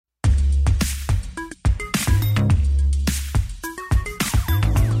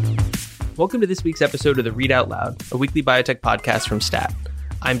Welcome to this week's episode of the Read Out Loud, a weekly biotech podcast from Stat.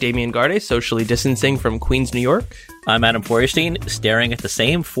 I'm Damian Garde, socially distancing from Queens, New York. I'm Adam Feuerstein, staring at the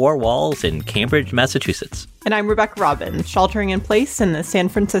same four walls in Cambridge, Massachusetts. And I'm Rebecca Robin, sheltering in place in the San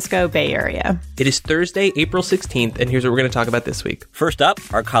Francisco Bay Area. It is Thursday, April 16th, and here's what we're going to talk about this week. First up,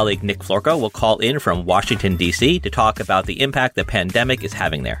 our colleague Nick Florko will call in from Washington, D.C. to talk about the impact the pandemic is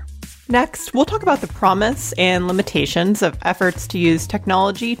having there. Next, we'll talk about the promise and limitations of efforts to use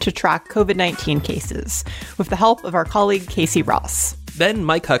technology to track COVID-19 cases, with the help of our colleague Casey Ross. Then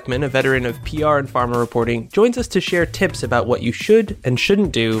Mike Huckman, a veteran of PR and pharma reporting, joins us to share tips about what you should and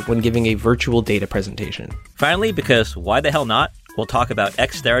shouldn't do when giving a virtual data presentation. Finally, because why the hell not, we'll talk about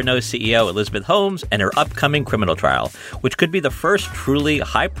ex-Theranos CEO Elizabeth Holmes and her upcoming criminal trial, which could be the first truly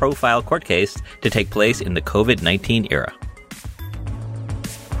high-profile court case to take place in the COVID-19 era.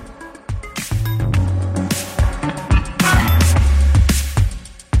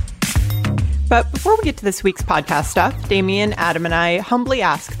 But before we get to this week's podcast stuff, Damian, Adam, and I humbly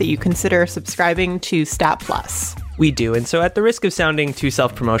ask that you consider subscribing to Stat Plus. We do, and so at the risk of sounding too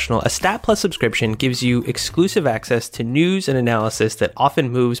self-promotional, a Stat Plus subscription gives you exclusive access to news and analysis that often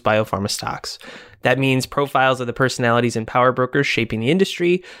moves biopharma stocks. That means profiles of the personalities and power brokers shaping the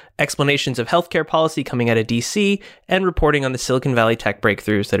industry, explanations of healthcare policy coming out of DC, and reporting on the Silicon Valley tech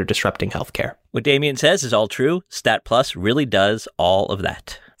breakthroughs that are disrupting healthcare. What Damian says is all true. Stat Plus really does all of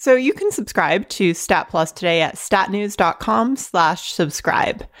that. So you can subscribe to Stat Plus today at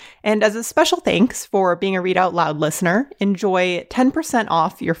statnews.com/subscribe. And as a special thanks for being a Read Out Loud listener, enjoy 10%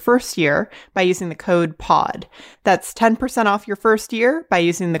 off your first year by using the code POD. That's 10% off your first year by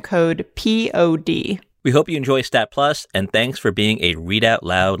using the code POD. We hope you enjoy Stat Plus, and thanks for being a Read Out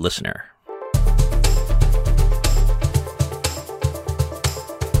Loud listener.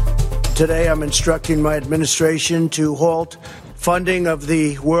 Today, I'm instructing my administration to halt funding of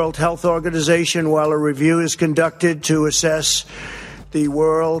the World Health Organization while a review is conducted to assess the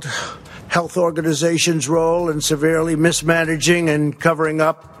World Health Organization's role in severely mismanaging and covering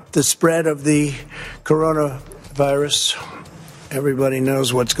up the spread of the coronavirus. Everybody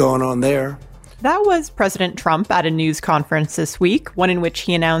knows what's going on there. That was President Trump at a news conference this week, one in which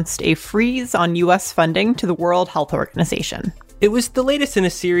he announced a freeze on U.S. funding to the World Health Organization. It was the latest in a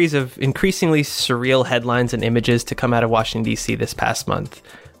series of increasingly surreal headlines and images to come out of Washington, D.C. this past month.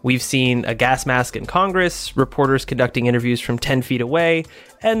 We've seen a gas mask in Congress, reporters conducting interviews from 10 feet away,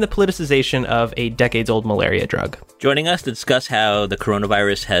 and the politicization of a decades-old malaria drug. Joining us to discuss how the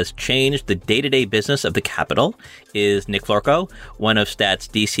coronavirus has changed the day-to-day business of the Capitol is Nick Florko, one of Stat's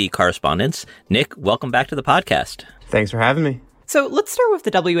D.C. correspondents. Nick, welcome back to the podcast. Thanks for having me. So let's start with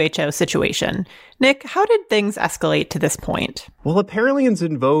the WHO situation. Nick, how did things escalate to this point? Well, apparently it's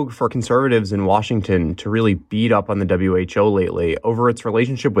in vogue for conservatives in Washington to really beat up on the WHO lately over its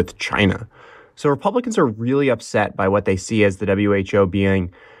relationship with China. So Republicans are really upset by what they see as the WHO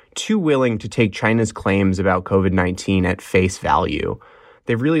being too willing to take China's claims about COVID-19 at face value.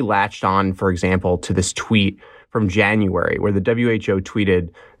 They've really latched on, for example, to this tweet from January where the WHO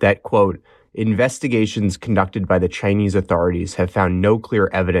tweeted that, quote, investigations conducted by the Chinese authorities have found no clear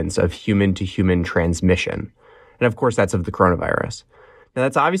evidence of human-to-human transmission. And of course, that's of the coronavirus. Now,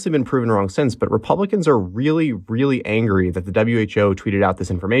 that's obviously been proven wrong since, but Republicans are really, really angry that the WHO tweeted out this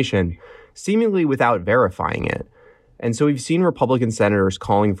information, seemingly without verifying it. And so we've seen Republican senators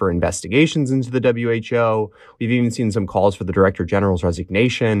calling for investigations into the WHO. We've even seen some calls for the Director General's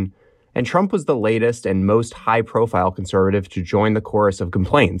resignation. And Trump was the latest and most high-profile conservative to join the chorus of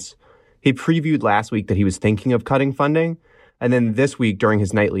complaints. He previewed last week that he was thinking of cutting funding. And then this week, during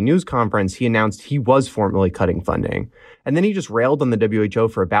his nightly news conference, he announced he was formally cutting funding. And then he just railed on the WHO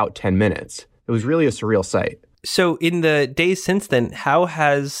for about 10 minutes. It was really a surreal sight. So in the days since then, how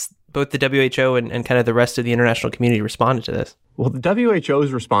has both the WHO and kind of the rest of the international community responded to this? Well, the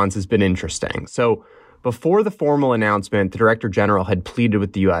WHO's response has been interesting. So before the formal announcement, the Director General had pleaded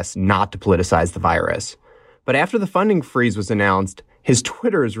with the U.S. not to politicize the virus. But after the funding freeze was announced, his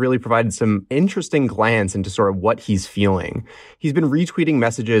Twitter has really provided some interesting glance into sort of what he's feeling. He's been retweeting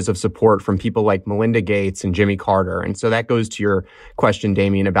messages of support from people like Melinda Gates and Jimmy Carter. And so that goes to your question,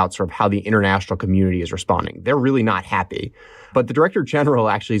 Damian, about sort of how the international community is responding. They're really not happy. But the Director General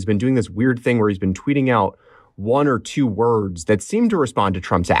actually has been doing this weird thing where he's been tweeting out one or two words that seem to respond to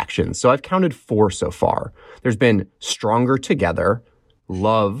Trump's actions. So I've counted 4 so far. There's been stronger together,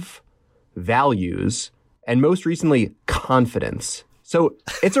 love, values, and most recently, confidence. So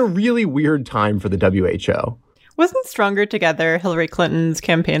it's a really weird time for the WHO. Wasn't Stronger Together Hillary Clinton's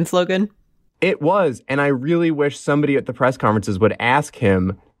campaign slogan? It was. And I really wish somebody at the press conferences would ask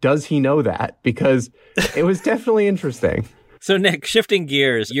him, does he know that? Because it was definitely interesting. So, Nick, shifting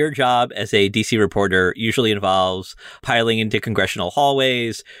gears, your job as a DC reporter usually involves piling into congressional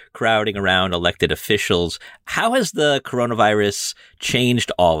hallways, crowding around elected officials. How has the coronavirus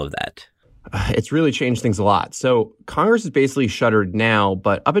changed all of that? It's really changed things a lot. So Congress is basically shuttered now,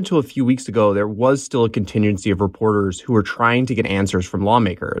 but up until a few weeks ago, there was still a contingency of reporters who were trying to get answers from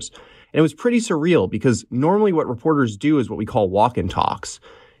lawmakers. And it was pretty surreal because normally what reporters do is what we call walk-in talks.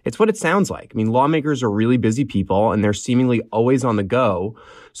 It's what it sounds like. I mean, lawmakers are really busy people and they're seemingly always on the go.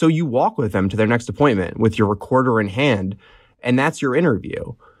 So you walk with them to their next appointment with your recorder in hand, and that's your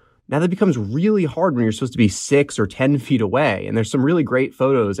interview. Now that becomes really hard when you're supposed to be 6 or 10 feet away. And there's some really great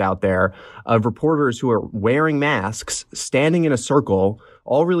photos out there of reporters who are wearing masks, standing in a circle,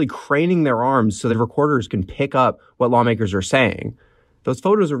 all really craning their arms so that reporters can pick up what lawmakers are saying. Those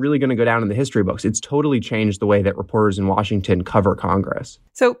photos are really going to go down in the history books. It's totally changed the way that reporters in Washington cover Congress.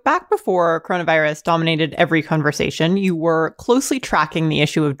 So back before coronavirus dominated every conversation, you were closely tracking the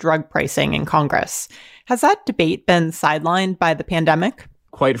issue of drug pricing in Congress. Has that debate been sidelined by the pandemic?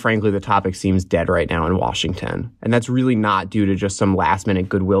 Quite frankly, the topic seems dead right now in Washington. And that's really not due to just some last-minute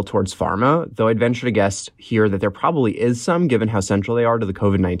goodwill towards pharma, though I'd venture to guess here that there probably is some, given how central they are to the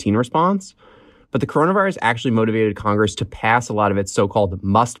COVID-19 response. But the coronavirus actually motivated Congress to pass a lot of its so-called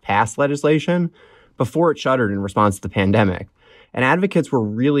must-pass legislation before it shuttered in response to the pandemic. And advocates were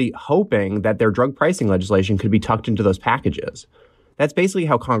really hoping that their drug pricing legislation could be tucked into those packages. That's basically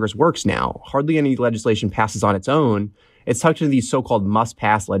how Congress works now. Hardly any legislation passes on its own. It's tucked into these so-called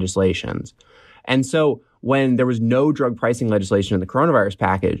must-pass legislations. And so when there was no drug pricing legislation in the coronavirus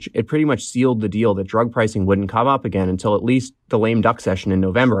package, it pretty much sealed the deal that drug pricing wouldn't come up again until at least the lame duck session in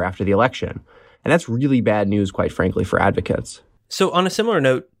November after the election. And that's really bad news, quite frankly, for advocates. So on a similar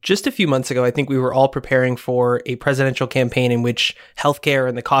note, just a few months ago, I think we were all preparing for a presidential campaign in which healthcare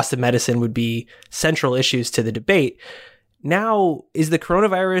and the cost of medicine would be central issues to the debate. Now, is the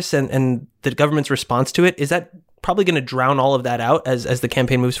coronavirus and the government's response to it, is that probably going to drown all of that out as the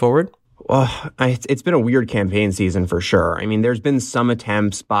campaign moves forward? Well, it's been a weird campaign season for sure. I mean, there's been some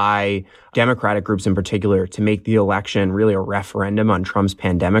attempts by Democratic groups in particular to make the election really a referendum on Trump's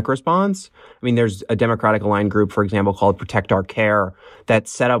pandemic response. I mean, there's a Democratic aligned group, for example, called Protect Our Care that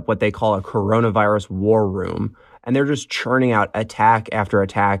set up what they call a coronavirus war room. And they're just churning out attack after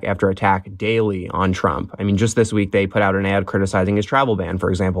attack after attack daily on Trump. I mean, just this week, they put out an ad criticizing his travel ban, for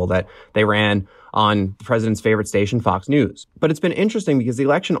example, that they ran on the president's favorite station, Fox News. But it's been interesting because the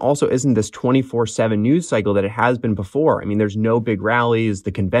election also isn't this 24/7 news cycle that it has been before. I mean, there's no big rallies.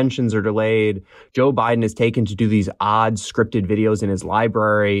 The conventions are delayed. Joe Biden is taken to do these odd scripted videos in his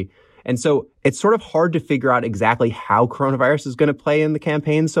library. And so it's sort of hard to figure out exactly how coronavirus is going to play in the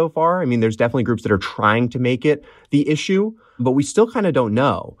campaign so far. I mean, there's definitely groups that are trying to make it the issue, but we still kind of don't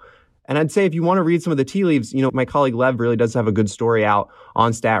know. And I'd say if you want to read some of the tea leaves, my colleague Lev really does have a good story out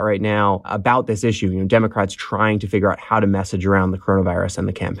on Stat right now about this issue. Democrats trying to figure out how to message around the coronavirus and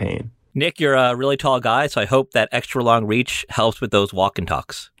the campaign. Nick, you're a really tall guy, so I hope that extra long reach helps with those walk and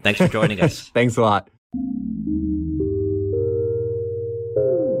talks. Thanks for joining us. Thanks a lot.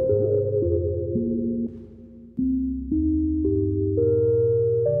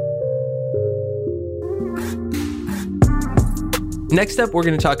 Next up, we're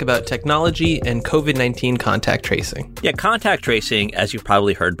going to talk about technology and COVID-19 contact tracing. Yeah, contact tracing, as you've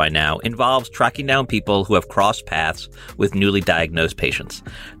probably heard by now, involves tracking down people who have crossed paths with newly diagnosed patients.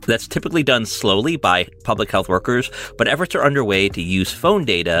 That's typically done slowly by public health workers, but efforts are underway to use phone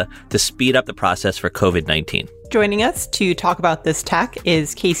data to speed up the process for COVID-19. Joining us to talk about this tech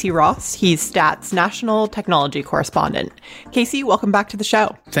is Casey Ross. He's Stat's national technology correspondent. Casey, welcome back to the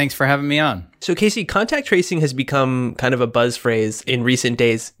show. Thanks for having me on. So Casey, contact tracing has become kind of a buzz phrase in recent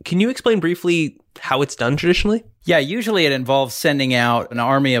days. Can you explain briefly how it's done traditionally? Yeah, usually it involves sending out an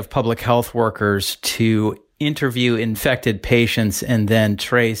army of public health workers to interview infected patients and then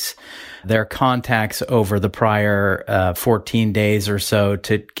trace their contacts over the prior 14 days or so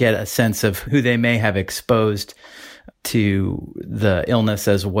to get a sense of who they may have exposed to the illness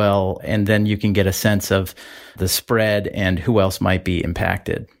as well. And then you can get a sense of the spread and who else might be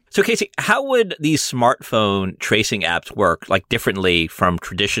impacted. So, Casey, how would these smartphone tracing apps work, differently from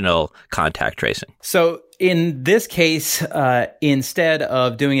traditional contact tracing? So, in this case, instead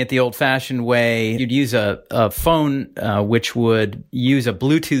of doing it the old-fashioned way, you'd use a phone which would use a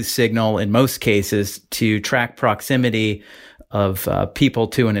Bluetooth signal in most cases to track proximity of people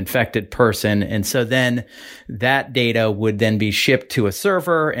to an infected person. And so then that data would then be shipped to a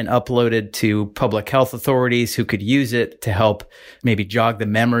server and uploaded to public health authorities who could use it to help maybe jog the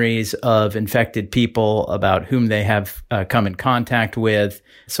memories of infected people about whom they have come in contact with.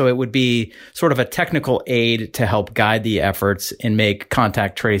 So it would be sort of a technical aid to help guide the efforts and make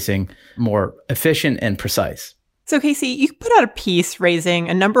contact tracing more efficient and precise. So, Casey, you put out a piece raising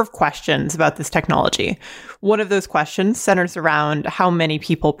a number of questions about this technology. One of those questions centers around how many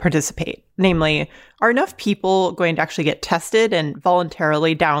people participate. Namely, are enough people going to actually get tested and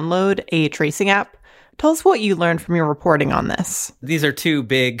voluntarily download a tracing app? Tell us what you learned from your reporting on this. These are two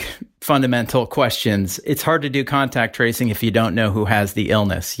big fundamental questions. It's hard to do contact tracing if you don't know who has the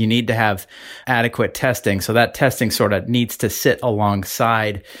illness. You need to have adequate testing. So that testing sort of needs to sit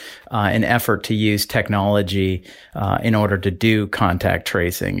alongside an effort to use technology in order to do contact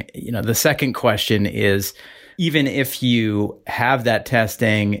tracing. The second question is, even if you have that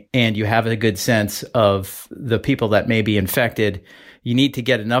testing and you have a good sense of the people that may be infected, you need to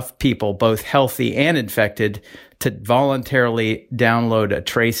get enough people, both healthy and infected, to voluntarily download a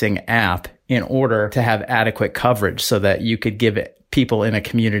tracing app in order to have adequate coverage so that you could give people in a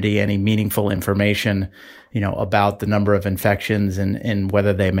community any meaningful information, about the number of infections and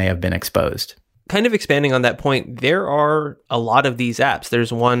whether they may have been exposed. Kind of expanding on that point, there are a lot of these apps.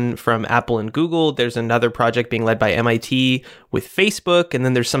 There's one from Apple and Google. There's another project being led by MIT with Facebook. And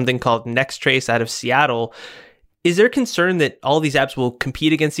then there's something called NextTrace out of Seattle. Is there concern that all these apps will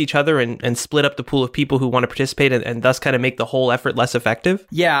compete against each other and split up the pool of people who want to participate and thus kind of make the whole effort less effective?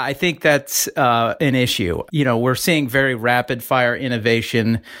 Yeah, I think that's an issue. We're seeing very rapid fire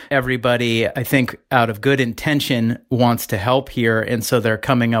innovation. Everybody, I think, out of good intention wants to help here. And so they're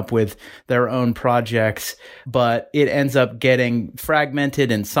coming up with their own projects, but it ends up getting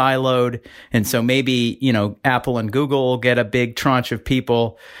fragmented and siloed. And so maybe, Apple and Google will get a big tranche of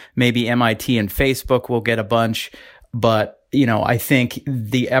people. Maybe MIT and Facebook will get a bunch. But, I think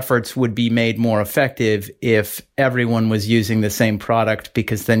the efforts would be made more effective if everyone was using the same product,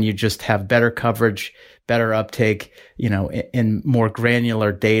 because then you just have better coverage, better uptake, and more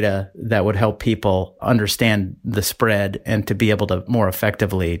granular data that would help people understand the spread and to be able to more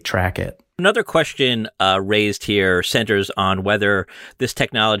effectively track it. Another question raised here centers on whether this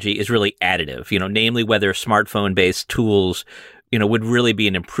technology is really additive, namely whether smartphone-based tools would really be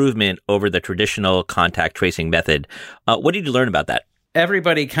an improvement over the traditional contact tracing method. What did you learn about that?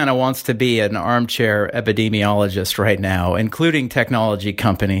 Everybody kind of wants to be an armchair epidemiologist right now, including technology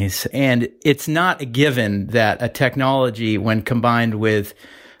companies. And it's not a given that a technology, when combined with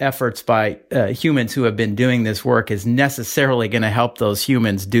efforts by humans who have been doing this work, is necessarily going to help those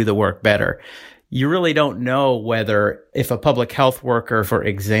humans do the work better. You really don't know whether, if a public health worker, for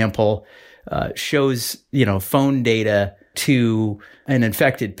example, shows, phone data to an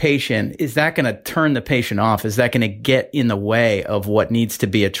infected patient, is that going to turn the patient off? Is that going to get in the way of what needs to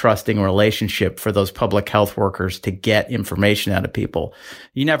be a trusting relationship for those public health workers to get information out of people?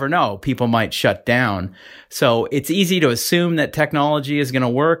 You never know. People might shut down. So it's easy to assume that technology is going to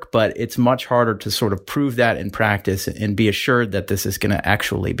work, but it's much harder to sort of prove that in practice and be assured that this is going to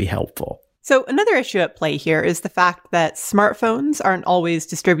actually be helpful. So another issue at play here is the fact that smartphones aren't always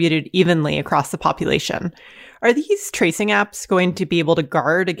distributed evenly across the population. Are these tracing apps going to be able to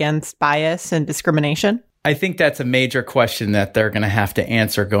guard against bias and discrimination? I think that's a major question that they're going to have to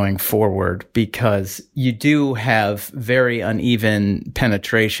answer going forward, because you do have very uneven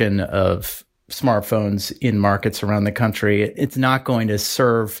penetration of smartphones in markets around the country. It's not going to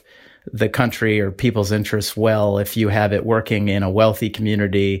serve the country or people's interests well if you have it working in a wealthy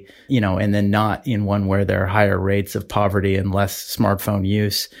community, and then not in one where there are higher rates of poverty and less smartphone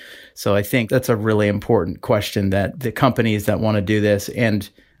use. So I think that's a really important question that the companies that want to do this, and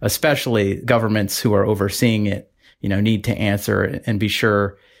especially governments who are overseeing it, need to answer and be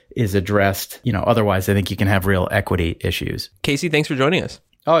sure is addressed. Otherwise I think you can have real equity issues. Casey, thanks for joining us.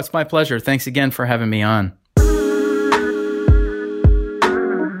 Oh, it's my pleasure. Thanks again for having me on.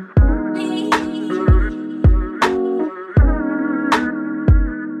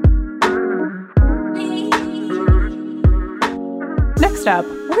 Next up,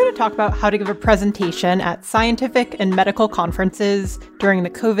 we're going to talk about how to give a presentation at scientific and medical conferences during the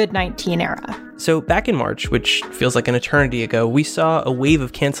COVID-19 era. So back in March, which feels like an eternity ago, we saw a wave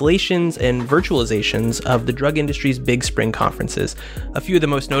of cancellations and virtualizations of the drug industry's big spring conferences. A few of the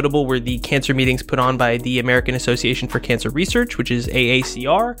most notable were the cancer meetings put on by the American Association for Cancer Research, which is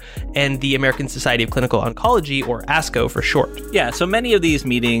AACR, and the American Society of Clinical Oncology, or ASCO for short. Yeah, so many of these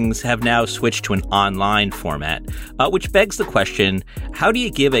meetings have now switched to an online format, which begs the question, how do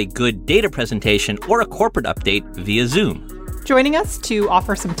you give a good data presentation or a corporate update via Zoom? Joining us to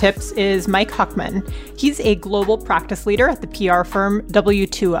offer some tips is Mike Huckman. He's a global practice leader at the PR firm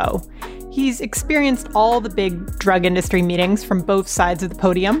W2O. He's experienced all the big drug industry meetings from both sides of the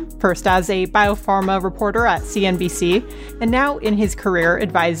podium, first as a biopharma reporter at CNBC, and now in his career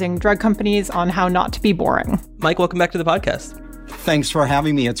advising drug companies on how not to be boring. Mike, welcome back to the podcast. Thanks for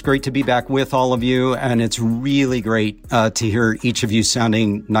having me. It's great to be back with all of you, and it's really great to hear each of you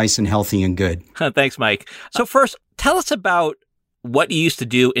sounding nice and healthy and good. Thanks, Mike. So first, tell us about what you used to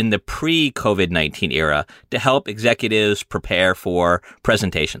do in the pre-COVID-19 era to help executives prepare for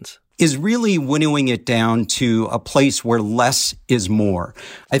presentations. Is really winnowing it down to a place where less is more.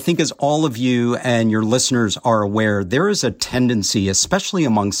 I think as all of you and your listeners are aware, there is a tendency, especially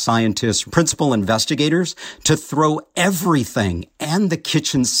among scientists, principal investigators, to throw everything and the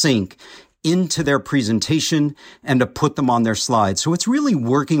kitchen sink into their presentation and to put them on their slides. So it's really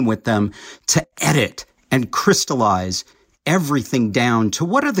working with them to edit and crystallize everything down to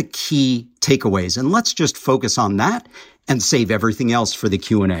what are the key takeaways. And let's just focus on that and save everything else for the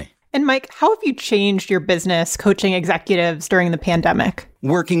Q&A. And Mike, how have you changed your business coaching executives during the pandemic?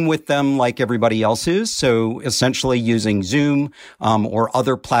 Working with them like everybody else is. So essentially using Zoom or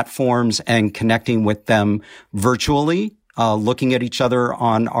other platforms and connecting with them virtually, looking at each other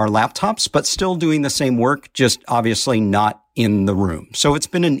on our laptops, but still doing the same work, just obviously not in the room. So it's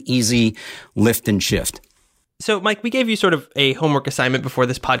been an easy lift and shift. So, Mike, we gave you sort of a homework assignment before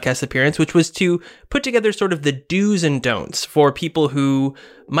this podcast appearance, which was to put together sort of the do's and don'ts for people who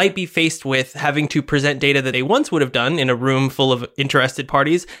might be faced with having to present data that they once would have done in a room full of interested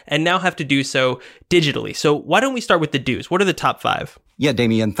parties and now have to do so digitally. So why don't we start with the do's? What are the top 5? Yeah,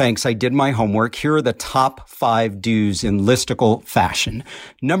 Damian, thanks. I did my homework. Here are the top 5 do's in listicle fashion.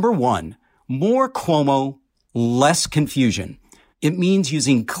 Number 1, more Cuomo, less confusion. It means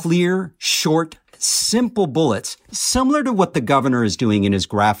using clear, short, simple bullets, similar to what the governor is doing in his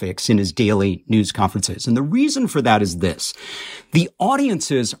graphics in his daily news conferences. And the reason for that is this. The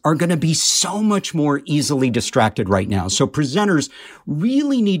audiences are going to be so much more easily distracted right now. So presenters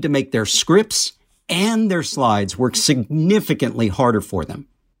really need to make their scripts and their slides work significantly harder for them.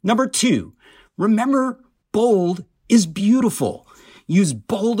 Number 2, remember, bold is beautiful. Use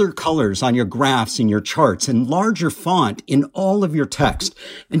bolder colors on your graphs and your charts and larger font in all of your text,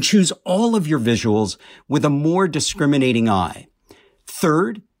 and choose all of your visuals with a more discriminating eye.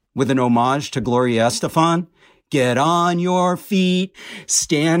 Third, with an homage to Gloria Estefan, get on your feet,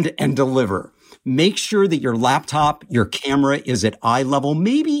 stand and deliver. Make sure that your laptop, your camera is at eye level,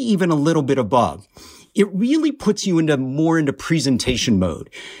 maybe even a little bit above. It really puts you more into presentation mode.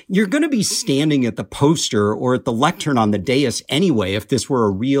 You're going to be standing at the poster or at the lectern on the dais anyway, if this were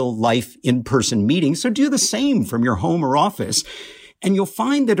a real life in-person meeting. So do the same from your home or office. And you'll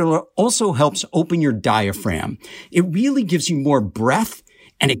find that it also helps open your diaphragm. It really gives you more breath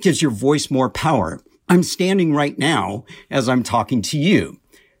and it gives your voice more power. I'm standing right now as I'm talking to you.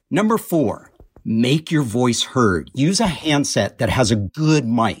 Number 4. Make your voice heard. Use a handset that has a good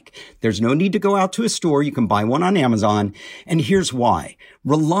mic. There's no need to go out to a store. You can buy one on Amazon. And here's why.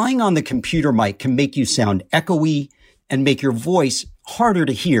 Relying on the computer mic can make you sound echoey and make your voice harder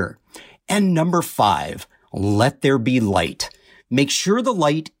to hear. And number 5, let there be light. Make sure the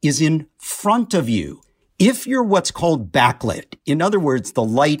light is in front of you. If you're what's called backlit, in other words, the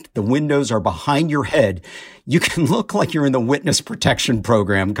light, the windows are behind your head, you can look like you're in the witness protection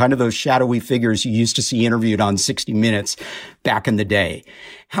program, kind of those shadowy figures you used to see interviewed on 60 Minutes back in the day.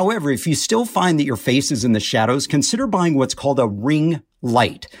 However, if you still find that your face is in the shadows, consider buying what's called a ring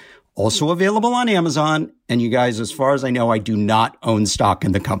light. Also available on Amazon. And you guys, as far as I know, I do not own stock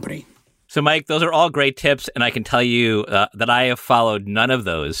in the company. So, Mike, those are all great tips, and I can tell you that I have followed none of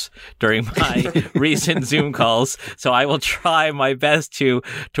those during my recent Zoom calls, so I will try my best to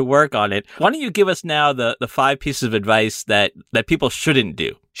work on it. Why don't you give us now the 5 pieces of advice that people shouldn't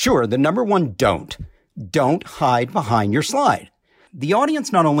do? Sure. The number 1, don't hide behind your slide. The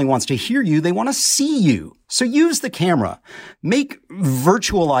audience not only wants to hear you, they want to see you. So use the camera. Make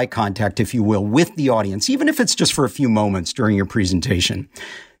virtual eye contact, if you will, with the audience, even if it's just for a few moments during your presentation.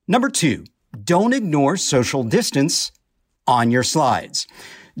 Number 2, don't ignore social distance on your slides.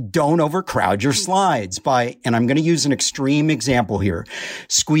 Don't overcrowd your slides by, and I'm going to use an extreme example here,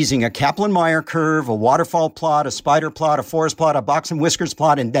 squeezing a Kaplan-Meier curve, a waterfall plot, a spider plot, a forest plot, a box and whiskers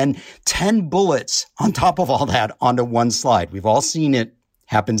plot, and then 10 bullets on top of all that onto one slide. We've all seen it.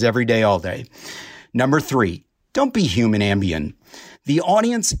 Happens every day, all day. Number 3, don't be human ambient. The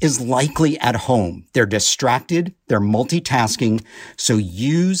audience is likely at home. They're distracted. They're multitasking. So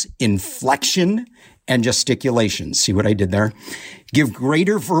use inflection and gesticulation. See what I did there? Give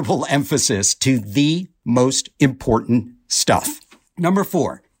greater verbal emphasis to the most important stuff. Number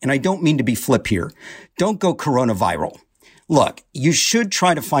 4, and I don't mean to be flip here, don't go coronaviral. Look, you should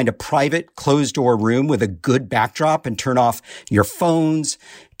try to find a private, closed-door room with a good backdrop and turn off your phones,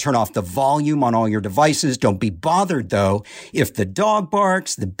 turn off the volume on all your devices. Don't be bothered, though, if the dog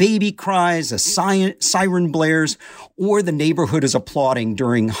barks, the baby cries, a siren blares, or the neighborhood is applauding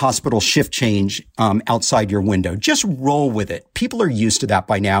during hospital shift change outside your window. Just roll with it. People are used to that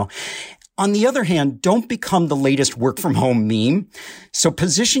by now. On the other hand, don't become the latest work from home meme. So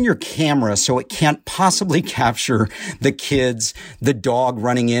position your camera so it can't possibly capture the kids, the dog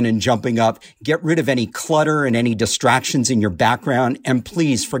running in and jumping up. Get rid of any clutter and any distractions in your background. And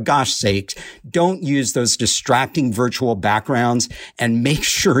please, for gosh sakes, don't use those distracting virtual backgrounds, and make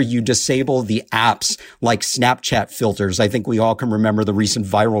sure you disable the apps like Snapchat filters. I think we all can remember the recent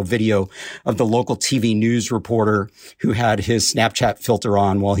viral video of the local TV news reporter who had his Snapchat filter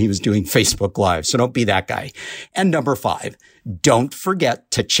on while he was doing Facebook Live. So don't be that guy. And number 5, don't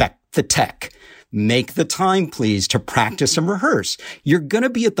forget to check the tech. Make the time, please, to practice and rehearse. You're going to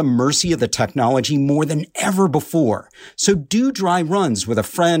be at the mercy of the technology more than ever before. So do dry runs with a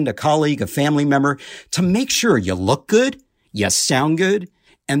friend, a colleague, a family member to make sure you look good, you sound good,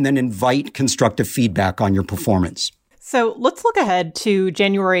 and then invite constructive feedback on your performance. So let's look ahead to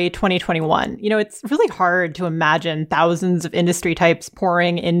January 2021. It's really hard to imagine thousands of industry types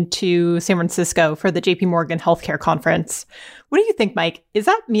pouring into San Francisco for the JP Morgan Healthcare Conference. What do you think, Mike? Is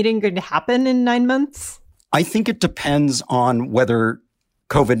that meeting going to happen in 9 months? I think it depends on whether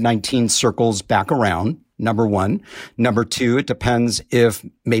COVID-19 circles back around. Number 1. Number 2, it depends if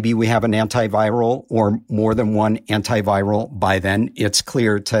maybe we have an antiviral or more than one antiviral by then. It's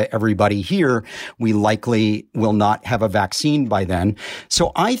clear to everybody here we likely will not have a vaccine by then.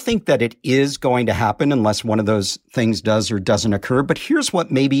 So I think that it is going to happen unless one of those things does or doesn't occur. But here's what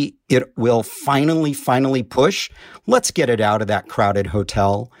maybe it will finally push. Let's get it out of that crowded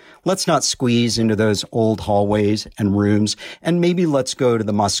hotel. Let's not squeeze into those old hallways and rooms. And maybe let's go to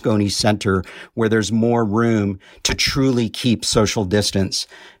the Moscone Center where there's more room to truly keep social distance.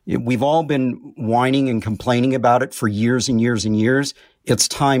 We've all been whining and complaining about it for years and years and years. It's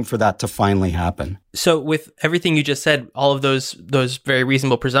time for that to finally happen. So with everything you just said, all of those very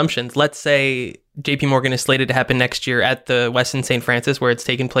reasonable presumptions, let's say JP Morgan is slated to happen next year at the Westin St. Francis where it's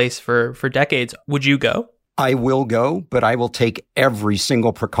taken place for decades. Would you go? I will go, but I will take every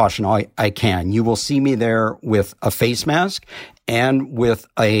single precaution I can. You will see me there with a face mask and with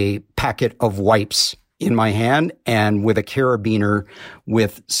a packet of wipes in my hand and with a carabiner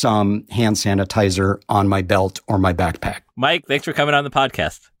with some hand sanitizer on my belt or my backpack. Mike, thanks for coming on the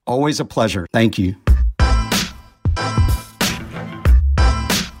podcast. Always a pleasure. Thank you.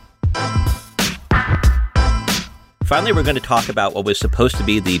 Finally, we're going to talk about what was supposed to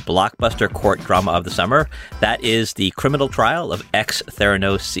be the blockbuster court drama of the summer. That is the criminal trial of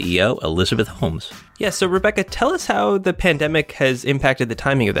ex-Theranos CEO Elizabeth Holmes. Yeah, so Rebecca, tell us how the pandemic has impacted the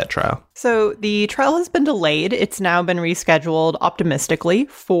timing of that trial. So the trial has been delayed. It's now been rescheduled optimistically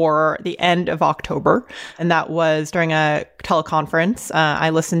for the end of October. And that was during a teleconference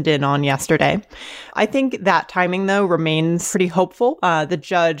I listened in on yesterday. I think that timing, though, remains pretty hopeful. The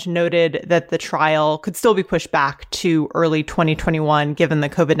judge noted that the trial could still be pushed back to early 2021, given the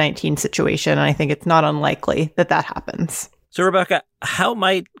COVID-19 situation. And I think it's not unlikely that that happens. So, Rebecca, how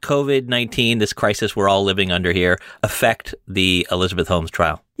might COVID-19, this crisis we're all living under here, affect the Elizabeth Holmes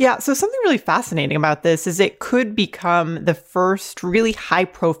trial? Yeah, so something really fascinating about this is it could become the first really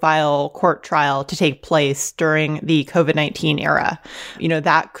high-profile court trial to take place during the COVID-19 era.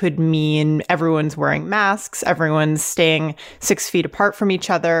 That could mean everyone's wearing masks, everyone's staying 6 feet apart from each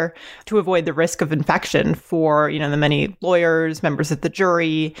other to avoid the risk of infection for, the many lawyers, members of the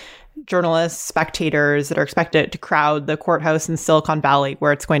jury, journalists, spectators that are expected to crowd the courthouse in Silicon Valley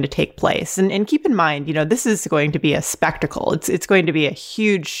where it's going to take place. And keep in mind, this is going to be a spectacle. It's going to be a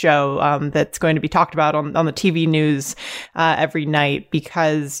huge show that's going to be talked about on the TV news every night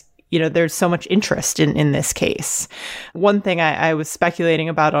because there's so much interest in this case. One thing I was speculating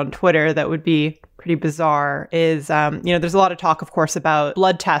about on Twitter that would be pretty bizarre is, there's a lot of talk, of course, about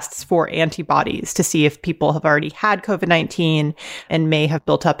blood tests for antibodies to see if people have already had COVID-19 and may have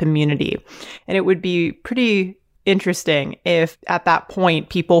built up immunity. And it would be pretty interesting if at that point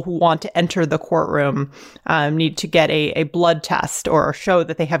people who want to enter the courtroom need to get a blood test or show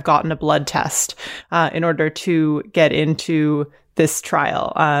that they have gotten a blood test in order to get into this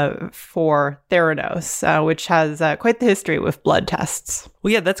trial for Theranos, which has quite the history with blood tests.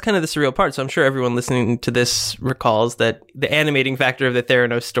 Well, yeah, that's kind of the surreal part. So I'm sure everyone listening to this recalls that the animating factor of the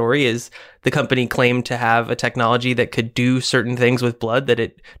Theranos story is the company claimed to have a technology that could do certain things with blood that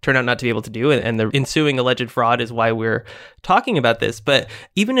it turned out not to be able to do. And the ensuing alleged fraud is why we're talking about this. But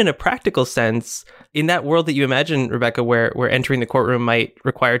even in a practical sense, in that world that you imagine, Rebecca, where entering the courtroom might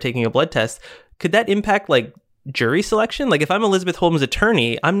require taking a blood test, could that impact like jury selection? Like if I'm Elizabeth Holmes'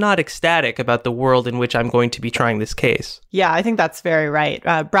 attorney, I'm not ecstatic about the world in which I'm going to be trying this case. Yeah, I think that's very right.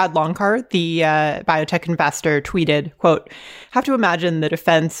 Brad Longcar, the biotech investor, tweeted, quote, "Have to imagine the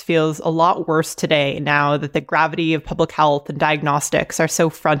defense feels a lot worse today now that the gravity of public health and diagnostics are so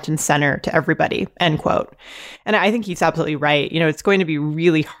front and center to everybody," end quote. And I think he's absolutely right. It's going to be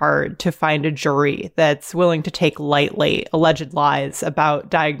really hard to find a jury that's willing to take lightly alleged lies about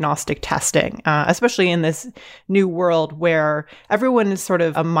diagnostic testing, especially in this new world where everyone is sort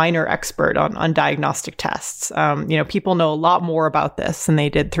of a minor expert on diagnostic tests. People know a lot more about this than they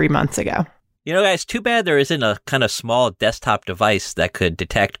did 3 months ago. Guys, too bad there isn't a kind of small desktop device that could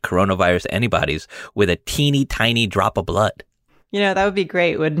detect coronavirus antibodies with a teeny tiny drop of blood. That would be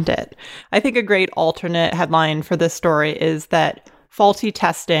great, wouldn't it? I think a great alternate headline for this story is that faulty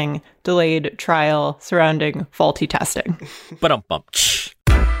testing delayed trial surrounding faulty testing. Ba-dum-bum.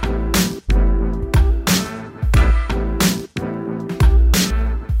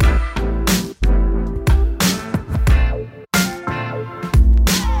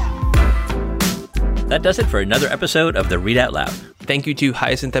 That does it for another episode of the Read Out Loud. Thank you to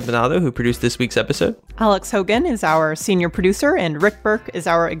Hyacinth Empanado, who produced this week's episode. Alex Hogan is our senior producer, and Rick Burke is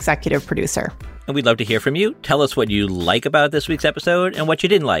our executive producer. And we'd love to hear from you. Tell us what you like about this week's episode and what you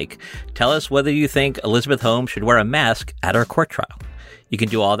didn't like. Tell us whether you think Elizabeth Holmes should wear a mask at her court trial. You can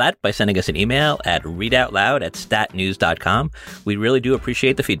do all that by sending us an email at readoutloud@statnews.com. We really do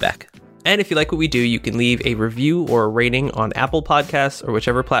appreciate the feedback. And if you like what we do, you can leave a review or a rating on Apple Podcasts or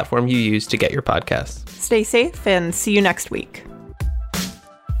whichever platform you use to get your podcasts. Stay safe and see you next week.